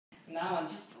Now I'm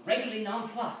just regularly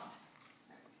nonplussed.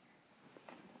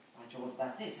 By George,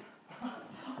 that's it.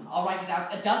 I'll write it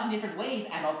out a dozen different ways,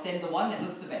 and I'll send the one that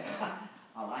looks the best.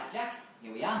 All right, Jack,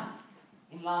 here we are.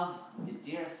 In love with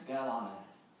the dearest girl on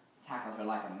earth. Tackle her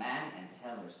like a man and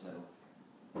tell her so.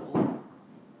 Oh,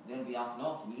 they'll be off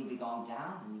north and you'll be gone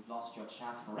down, and you've lost your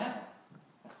chance forever.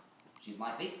 She's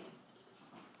my fate,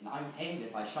 and I'm hanged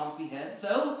if I shan't be hers.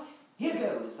 So, here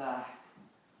goes.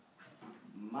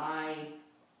 My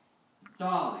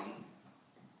darling.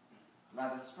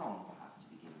 Rather strong, perhaps, to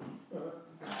begin with.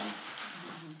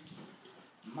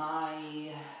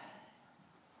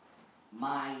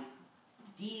 My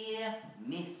dear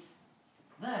Miss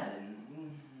Verdon.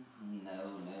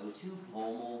 No, too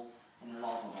formal, and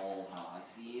not at all how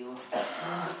I feel.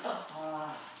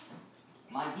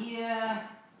 My dear,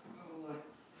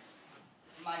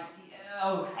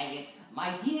 oh, hang it,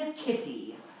 my dear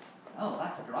Kitty. Oh,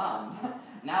 that's grand.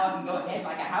 Now I can go ahead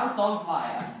like a house on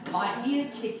fire. My dear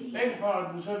Kitty. Beg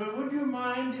pardon, sir, but would you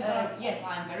mind if Yes,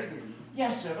 I'm very busy.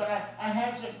 Yes, sir, but I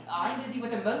have to... I'm busy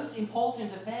with a most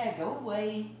important affair. Go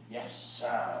away. Yes,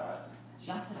 sir.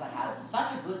 Just as I had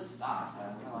such a good start.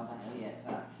 Where was I? Oh, yes.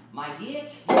 My dear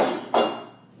Kitty.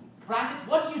 Brassett,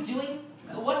 what are you doing?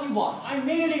 What do you want? I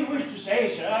merely wish to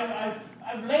say, sir,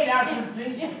 I've laid out some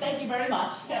things... Yes, thank you very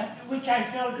much. Which I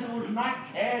felt you would not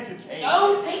care to take.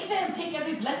 Oh, take them. Take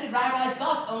every blessed rag I've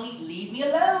got. Only leave me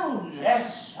alone.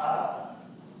 Yes, sir.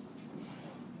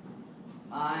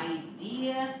 My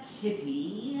dear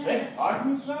Kitty. Beg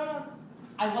pardon, sir?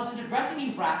 I wasn't addressing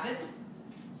you, Brassett.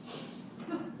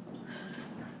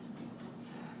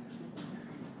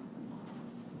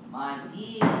 My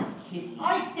dear Kitty.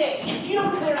 I say, if you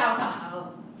don't clear out,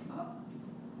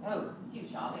 Oh, it's you,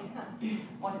 Charley.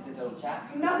 What is it, old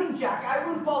chap? nothing, Jack. I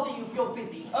won't bother you if you're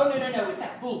busy. Oh, no, it's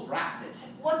that fool Brassett.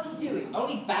 What's he doing?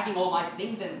 Only bagging all my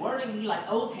things and worrying me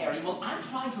like old Harry. Well, I'm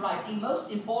trying to write a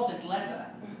most important letter.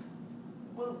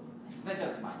 Well, But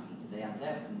don't mind me today. I'm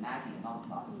nervous and nagging and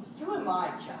nonplussed. so am I,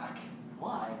 Jack.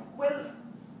 Why? Well,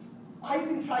 I've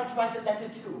been trying to write a letter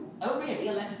too. Oh, really?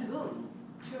 A letter to whom?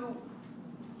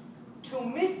 To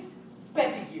Miss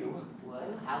Spettigue.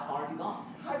 Well, how far have you got?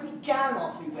 I began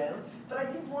awfully well, but I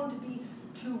didn't want to be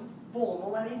too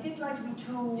formal, and I didn't like to be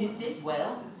too... Distant,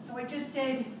 well? So I just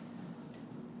said,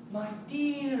 my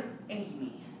dear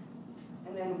Amy.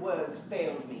 And then words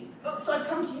failed me. So I've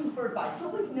come to you for advice. You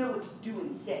always know what to do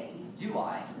and say. Do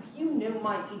I? You know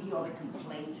my idiotic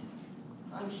complaint.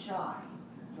 I'm shy.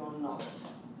 You're not.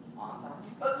 Aren't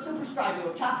I? So prescribe me,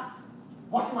 old chap.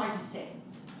 What am I to say?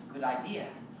 Good idea.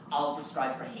 I'll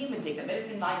prescribe for him and take the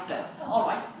medicine myself. All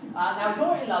right. Now,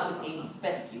 you're in love with Amy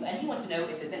Spettigue, and you want to know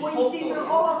if there's any Well, hope you see, for we're you.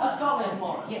 all off to Scotland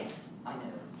tomorrow. Yes, I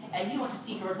know. And you want to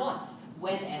see her at once.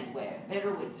 When and where?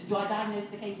 Better wait. Do I diagnose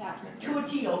the case accurately? To a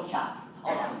T, old chap.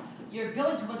 All right. You're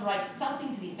going to want to write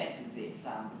something to the effect of this.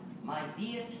 My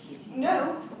dear Kitty.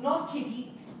 No, not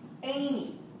Kitty.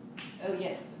 Amy. Oh,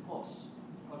 yes, of course.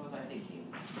 What was I thinking?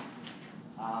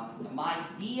 My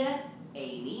dear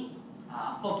Amy,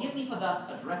 forgive me for thus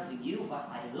addressing you, but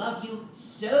I love you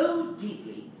so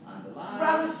deeply. Underline.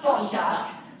 Rather strong, Shut Jack.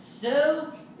 up.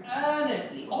 So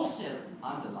earnestly. Also,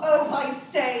 underline. Oh, I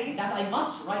say. That I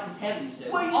must write to tell you so.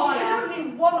 Well, you All see, I ask- there's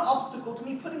only one obstacle to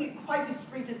me putting it quite as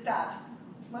straight as that.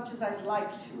 As much as I'd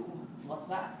like to. What's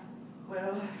that?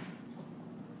 Well,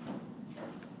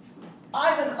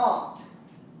 I'm an aunt.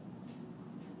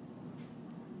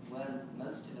 Well,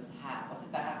 most of us have. What does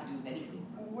that have to do with anything?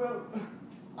 Well,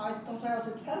 I thought I ought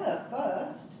to tell her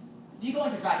first. If you're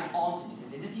going to drag an aunt into the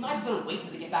business, you might as well wait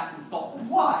till they get back from Scotland.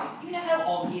 Why? Do you know how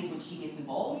Auntie is when she gets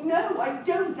involved? No, I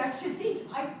don't. That's just it.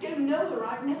 I don't know her.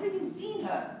 I've never even seen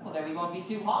her. Well, then we won't be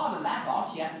too hard on that,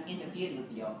 Aunt. She hasn't interfered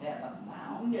with your affairs up to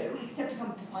now. No, except to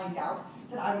come to find out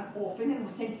that I'm an orphan and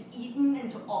was sent to Eton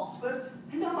and to Oxford.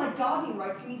 And now my guardian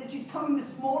writes to me that she's coming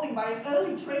this morning by an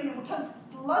early train and will take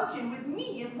luncheon with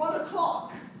me at 1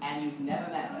 o'clock. And you've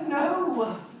never met her?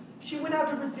 No. She went out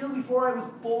to Brazil before I was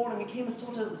born and became a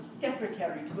sort of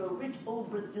secretary to a rich old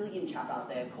Brazilian chap out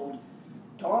there called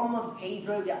Dom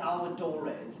Pedro de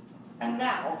Alvadores. And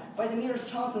now, by the merest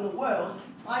chance in the world,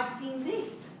 I've seen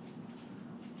this.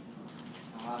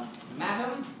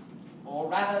 Madam, or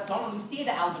rather, Donna Lucia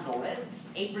de Alvadores,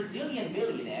 a Brazilian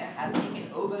billionaire, has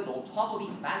taken over Lord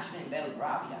Toppleby's mansion in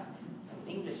Belgravia.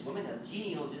 An English woman of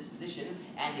genial disposition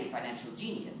and a financial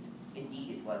genius.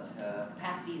 Indeed, it was her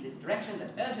capacity in this direction that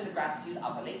earned her the gratitude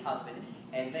of her late husband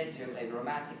and led to a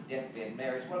romantic deathbed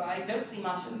marriage. Well, I don't see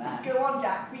much in that. Go on,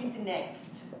 Jack. Read the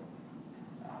next.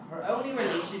 Her only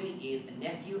relation is a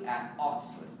nephew at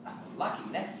Oxford.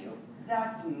 Lucky nephew.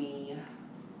 That's me.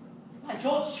 My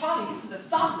George, Charlie, this is a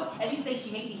startler. And you say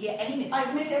she may be here any minute.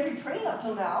 I've made every train up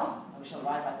till now. We shall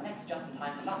arrive by the next, just in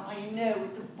time for lunch. I know,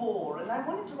 it's a bore, and I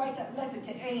wanted to write that letter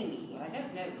to Amy. But I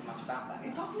don't know so much about that.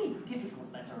 It's awfully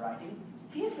difficult letter writing,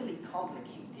 fearfully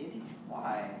complicated.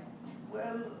 Why?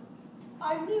 Well,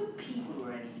 I've no people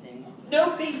or anything.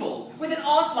 No people! With an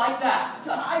aunt like that!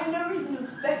 I've no reason to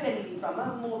expect anything from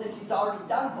her, more than she's already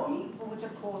done for me, for which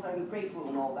of course I'm grateful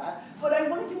and all that. But I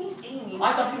wanted to meet Amy.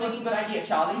 I thought you were making a good idea,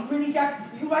 Charlie. Really, Jack?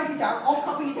 You write it down, I'll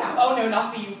copy it down. Oh no,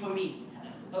 not for you, for me.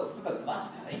 Oh, for both of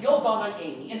us. You're gone on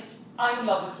Amy, and I'm in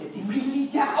love with Kitty. Really,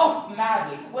 Jack? Oh,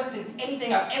 madly. Worse than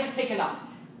anything I've ever taken up.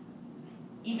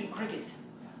 Even cricket.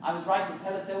 I was writing to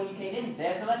tell her so when you came in.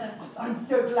 There's the letter. I'm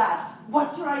so glad.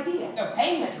 What's your idea? A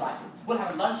paying letter writing. We'll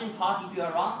have a luncheon party for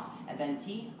your aunt, and then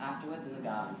tea afterwards in the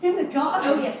garden. In the garden?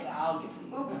 Oh, yes, I'll give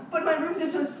you. But my rooms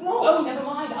are so small. Oh, never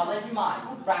mind. I'll lend you mine.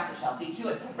 Brassett shall see to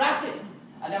it. Brassett!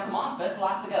 And now come on, first we'll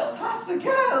ask the girls. Ask the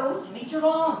girls? To meet your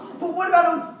aunt. But what about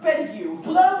old Spettigue?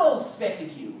 Blow old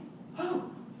Spettigue. Oh,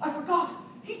 I forgot.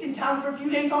 He's in town for a few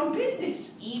days on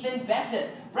business. Even better.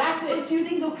 But Brassett! do you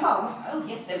think they'll come? Oh,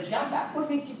 yes, they'll jump at it.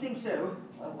 What makes you think so?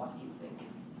 Well, what do you think?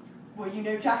 Well, you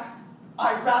know, Jack,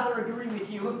 I rather agree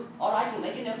with you. All right, we'll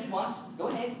make a note at once. Go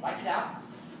ahead, write it down.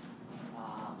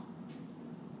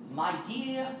 My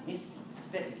dear Miss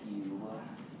Spettigue.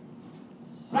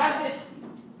 Brassett!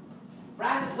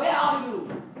 Brassett, where are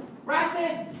you?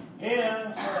 Brassett!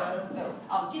 Here, sir. No,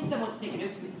 I'll get someone to take a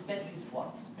note to Mrs. Spettigue at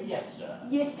once. Yes, sir.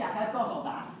 Yes, Jack, I've got all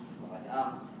that. All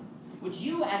right, would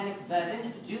you and Miss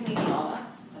Verdon do me the honor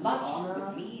to lunch Honor?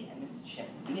 with me and Mr.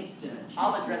 Chester? Mr.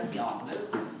 I'll address the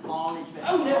envelope. All address.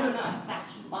 Oh, no, that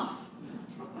muff.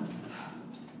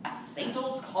 At St.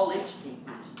 Old's College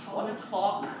at 1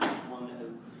 o'clock. 1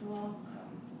 o'clock.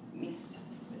 Miss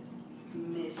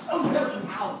Spettigue. Miss. Oh, no,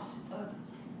 out.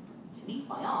 To meet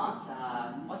my aunt,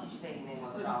 what did you say her name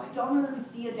was, Charlie? Donna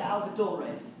Lucia de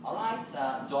Alvadores. All right,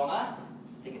 Donna,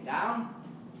 stick it down.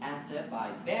 Answer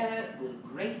by bearer will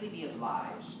greatly be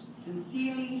obliged.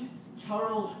 Sincerely,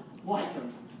 Charles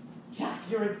Wycombe. Jack,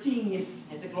 you're a genius.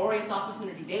 It's a glorious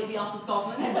opportunity. They'll be off to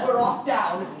Scotland. And we're off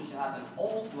down. We shall have them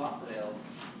all to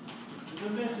ourselves. The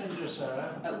messenger,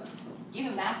 sir. Oh, give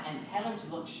him that and tell him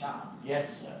to look sharp.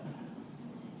 Yes, sir.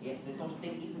 Yes, this sort of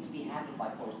thing isn't to be handled by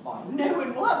correspondence. No,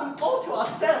 and we'll have them all to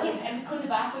ourselves. Yes, and we couldn't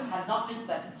have asked him had it not been for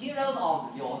that dear old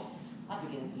aunt of yours. I'm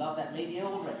beginning to love that lady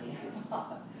already.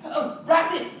 Oh,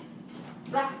 Brassett!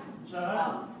 Brassett!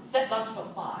 Sir? Set lunch for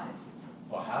 5.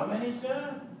 For how many,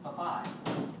 sir? For 5.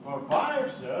 For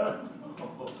 5, sir.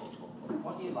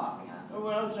 What are you laughing at?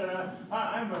 Well, sir,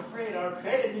 I'm afraid our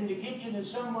credit in the kitchen is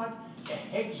somewhat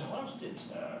exhausted,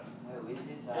 sir. Oh, is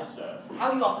it? Yes, sir.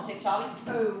 How are you off the tick, Charlie?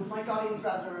 Oh, my guardian's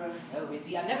rather, Oh, is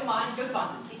he? Never mind. Go to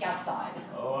Bunter's. Seek outside.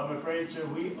 Oh, I'm afraid, sir,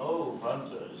 we owe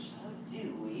punters. Oh,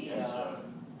 do we? Yes, sir.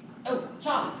 Oh,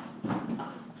 Charlie.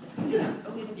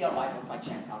 Oh, it'll be all right once my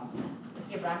check comes.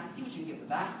 Here, Brassett, see what you can get with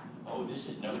that. Oh, this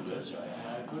is no good, sir.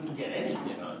 I couldn't get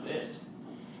anything on this.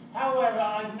 However,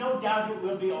 I've no doubt it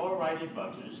will be all right at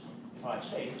Bunter's, if I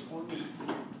say it's for me.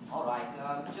 All right,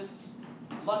 just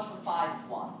lunch for 5 at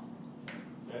 1.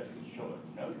 Very short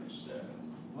notice, sir.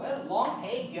 Well, long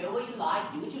pay, go where you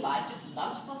like, do what you like, just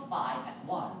lunch for 5 at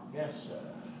 1. Yes, sir.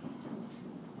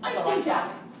 I That's all say, right,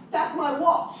 Jack, that's my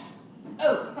watch.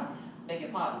 Oh, beg your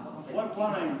pardon, what was it? What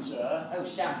wine, sir? Oh,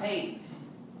 champagne.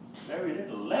 Very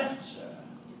little left, sir.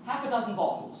 Half a dozen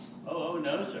bottles. Oh,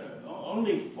 no, sir.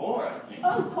 Only 4, I think.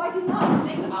 Oh, quite enough.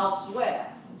 6, I'll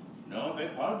swear. No,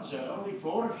 beg pardon, sir. Only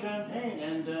 4 of champagne,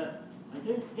 and, I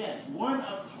didn't get 1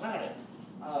 of claret.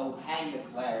 Oh, hang your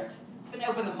claret. It's been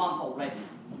open a month already.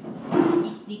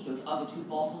 He sneaked those other 2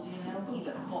 bottles, you know. He's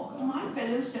a corker. My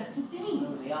fellow's just the same.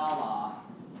 Oh, they all are.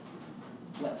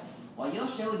 Well, while you're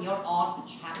showing your aunt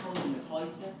the chapel in the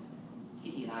cloisters,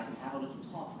 Kitty and I can have a little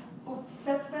talk. Oh,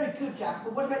 that's very good, Jack,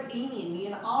 but what about Amy and me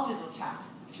and our little chat?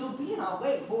 She'll be in our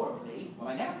way horribly. Well,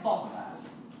 I never thought of that.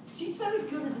 She's very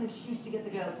good as an excuse to get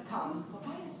the girls to come, but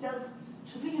by herself,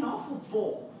 she'll be an awful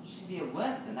bore. She'd be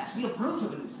worse than that. She'd be a brute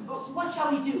of a nuisance. What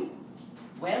shall we do?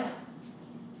 Well,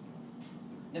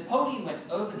 Napoleon went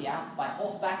over the Alps by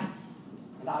horseback,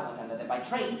 and I went under there by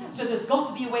train, so there's got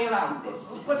to be a way around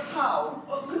this. But how?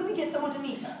 Couldn't we get someone to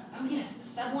meet her? Oh yes,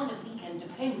 someone that we can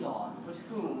depend on. But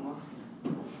whom?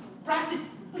 Brassett,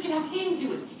 we can have him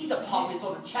do it. He's a pompous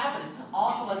sort of chap and as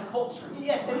awful as a culture.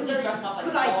 Yes, that's a He very dressed up like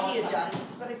good a idea, dog. Johnny,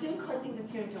 but I don't quite think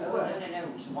that's going to Oh, work. no,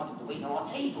 we should want him to wait on our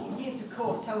table. Yes, of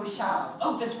course, so we shall.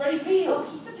 Oh, there's Freddie Peel. Oh,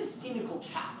 he's such a cynical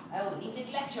chap. Oh, he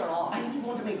neglect your aunt. I didn't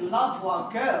want to make love to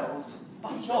our girls.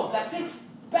 By George, that's it.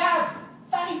 Babs!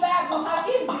 Fanny Bag will have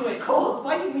him do it. Of course,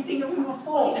 why didn't we think of him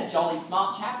before? He's a jolly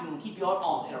smart chap and will keep your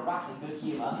aunt in a rattling good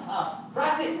humour.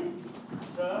 Brassett,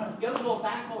 Sir? go to Lord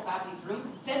Fancourt family's rooms,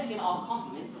 send him our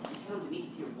compliments, and tell him to meet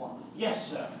us here at once. Yes,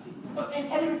 sir. And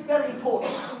tell him it's very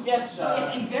important. Yes, sir.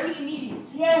 Yes, and very immediate.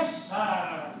 Yes,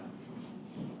 sir.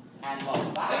 And while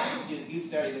we're back to do the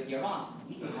gooseberry with your aunt,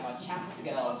 we can have a chat with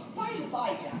the girls. By the by,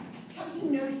 Jack, have you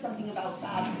noticed something about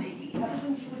Babs lately? Ever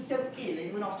since he was so ill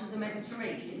and went off to the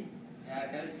Mediterranean?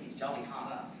 I've noticed he's jolly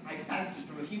hard up. I fancy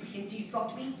from a few hints he's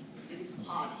dropped me, he's a bit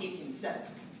hard hit himself.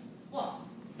 What?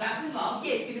 Babs in love?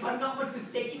 Yes, and if I'm not much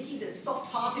mistaken, he's as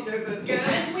soft-hearted over girls.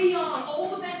 As we are, all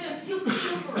the better. He'll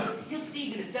feel for us. He'll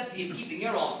see the necessity of keeping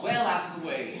your aunt well out of the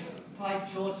way. By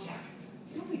George, Jack,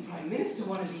 you'll be Prime Minister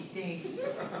one of these days.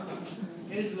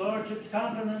 His lordship's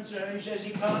compliments, sir. He says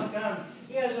he can't come.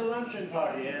 He has a luncheon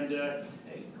party, and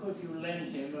could you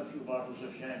lend him a few bottles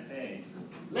of champagne?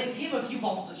 Lend him a few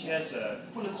bottles of champagne. Yes, sir.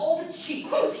 Full of all the cheap.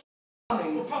 Who's he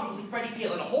coming? Well, probably Freddie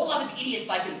Peel and a whole lot of idiots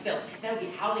like himself. They'll be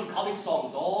howling comic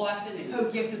songs all afternoon. Oh,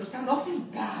 yes, it'll sound awfully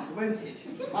bad, won't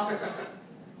it? Must.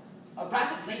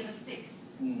 Brassett late for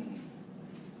 6.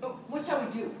 Oh, what shall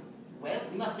we do? Well,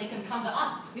 we must make him come to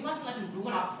us. We mustn't let him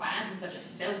ruin our plans in such a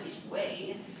selfish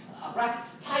way.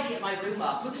 Brassett, tidy up my room.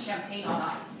 Put the champagne on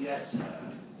ice. Yes, sir.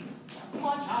 Come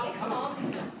on, Charlie, come on.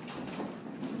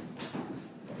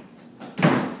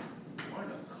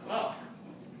 1 o'clock.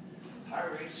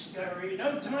 Hurry, scurry,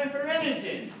 no time for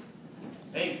anything.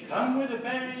 They come with a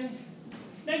bang,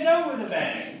 they go with a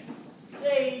bang.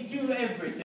 They do everything.